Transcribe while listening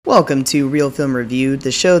Welcome to Real Film Reviewed,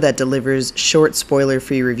 the show that delivers short,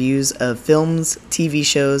 spoiler-free reviews of films, TV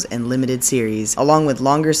shows, and limited series, along with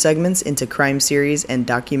longer segments into crime series and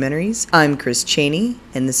documentaries. I'm Chris Cheney,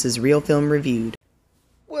 and this is Real Film Reviewed.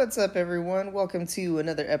 What's up, everyone? Welcome to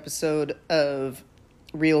another episode of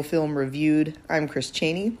Real Film Reviewed. I'm Chris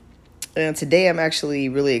Cheney, and today I'm actually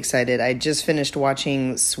really excited. I just finished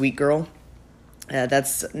watching Sweet Girl.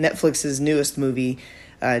 That's Netflix's newest movie.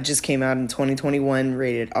 Just came out in 2021,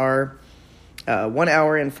 rated R, 1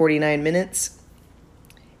 hour and 49 minutes,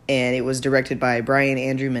 and it was directed by Brian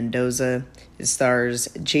Andrew Mendoza. It stars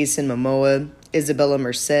Jason Momoa, Isabela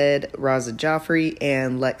Merced, Raza Joffrey,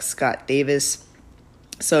 and Lex Scott Davis.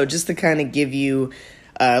 So just to kind of give you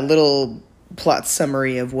a little plot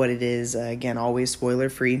summary of what it is, again, always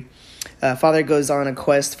spoiler-free. Father goes on a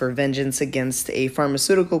quest for vengeance against a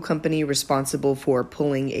pharmaceutical company responsible for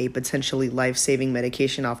pulling a potentially life-saving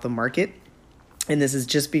medication off the market. And this is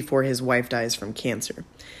just before his wife dies from cancer.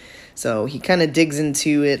 So he kind of digs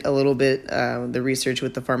into it a little bit, the research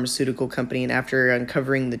with the pharmaceutical company. And after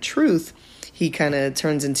uncovering the truth, he kind of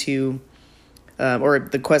turns into, or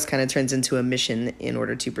the quest kind of turns into a mission in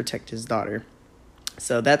order to protect his daughter.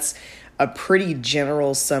 So that's a pretty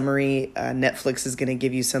general summary. Netflix is going to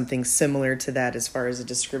give you something similar to that as far as the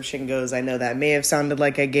description goes. I know that may have sounded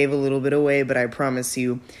like I gave a little bit away, but I promise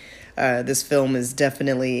you this film is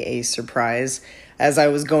definitely a surprise. As I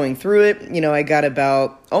was going through it, I got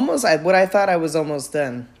about almost what I thought I was almost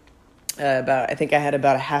done. I think I had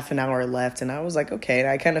about a half an hour left, and I was like, okay. And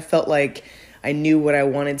I kind of felt like I knew what I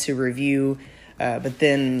wanted to review, but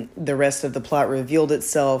then the rest of the plot revealed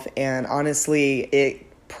itself, and honestly, it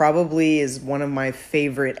probably is one of my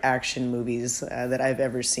favorite action movies that I've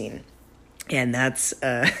ever seen. And that's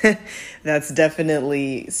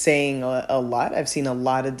definitely saying a lot. I've seen a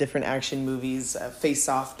lot of different action movies, Face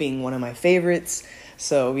Off being one of my favorites.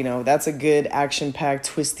 So, that's a good action-packed,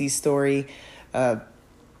 twisty story.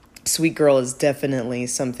 Sweet Girl is definitely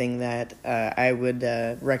something that I would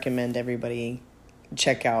recommend everybody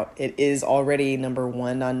check out. It is already number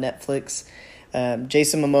 1 on Netflix.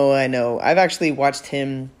 Jason Momoa, I know. I've actually watched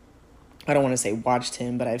him. I don't want to say watched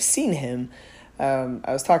him, but I've seen him. I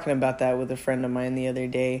was talking about that with a friend of mine the other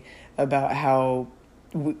day about how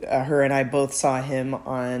her and I both saw him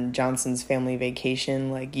on Johnson's Family Vacation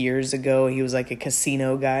like years ago. He was like a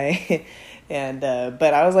casino guy. And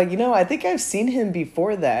but I was like, I think I've seen him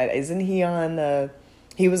before that. Isn't he on...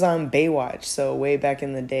 he was on Baywatch. So way back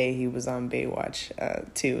in the day, he was on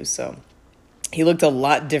Baywatch too. So... he looked a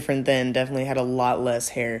lot different then, definitely had a lot less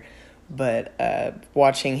hair, but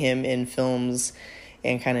watching him in films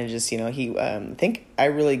and kind of just, he, I think I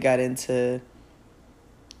really got into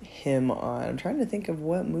him on, I'm trying to think of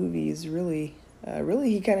what movies really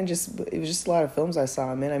he kind of just, it was just a lot of films I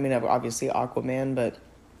saw him in. I mean, obviously Aquaman, but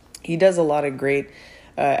he does a lot of great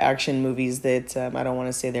action movies that I don't want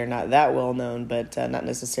to say they're not that well known, but not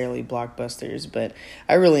necessarily blockbusters. But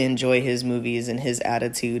I really enjoy his movies and his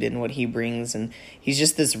attitude and what he brings, and he's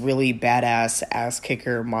just this really badass ass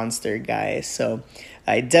kicker monster guy. So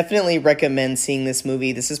I definitely recommend seeing this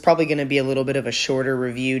movie. This is probably going to be a little bit of a shorter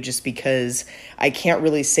review just because I can't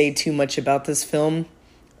really say too much about this film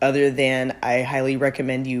other than I highly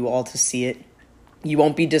recommend you all to see it. You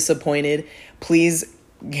won't be disappointed. Please,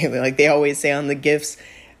 like they always say on the GIFs,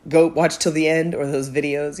 go watch till the end, or those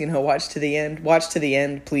videos, watch to the end,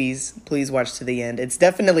 please watch to the end. It's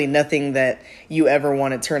definitely nothing that you ever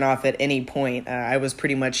want to turn off at any point. I was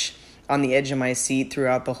pretty much on the edge of my seat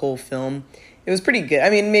throughout the whole film. It was pretty good.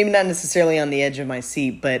 I mean, maybe not necessarily on the edge of my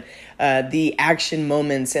seat, but the action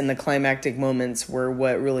moments and the climactic moments were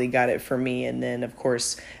what really got it for me. And then, of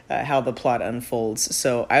course, how the plot unfolds.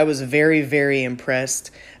 So I was very, very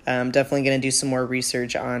impressed. I'm definitely going to do some more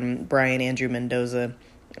research on Brian Andrew Mendoza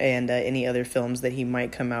and any other films that he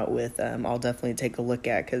might come out with. I'll definitely take a look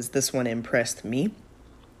at because this one impressed me.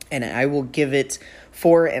 And I will give it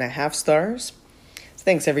 4.5 stars. So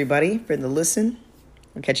thanks, everybody, for the listen.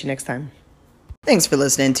 I'll catch you next time. Thanks for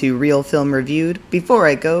listening to Real Film Reviewed. Before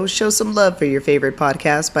I go, show some love for your favorite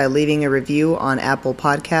podcast by leaving a review on Apple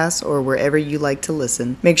Podcasts or wherever you like to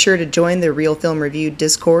listen. Make sure to join the Real Film Reviewed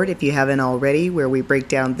Discord if you haven't already, where we break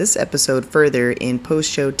down this episode further in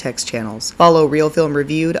post-show text channels. Follow Real Film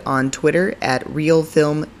Reviewed on Twitter at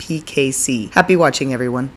RealFilmPKC. Happy watching, everyone.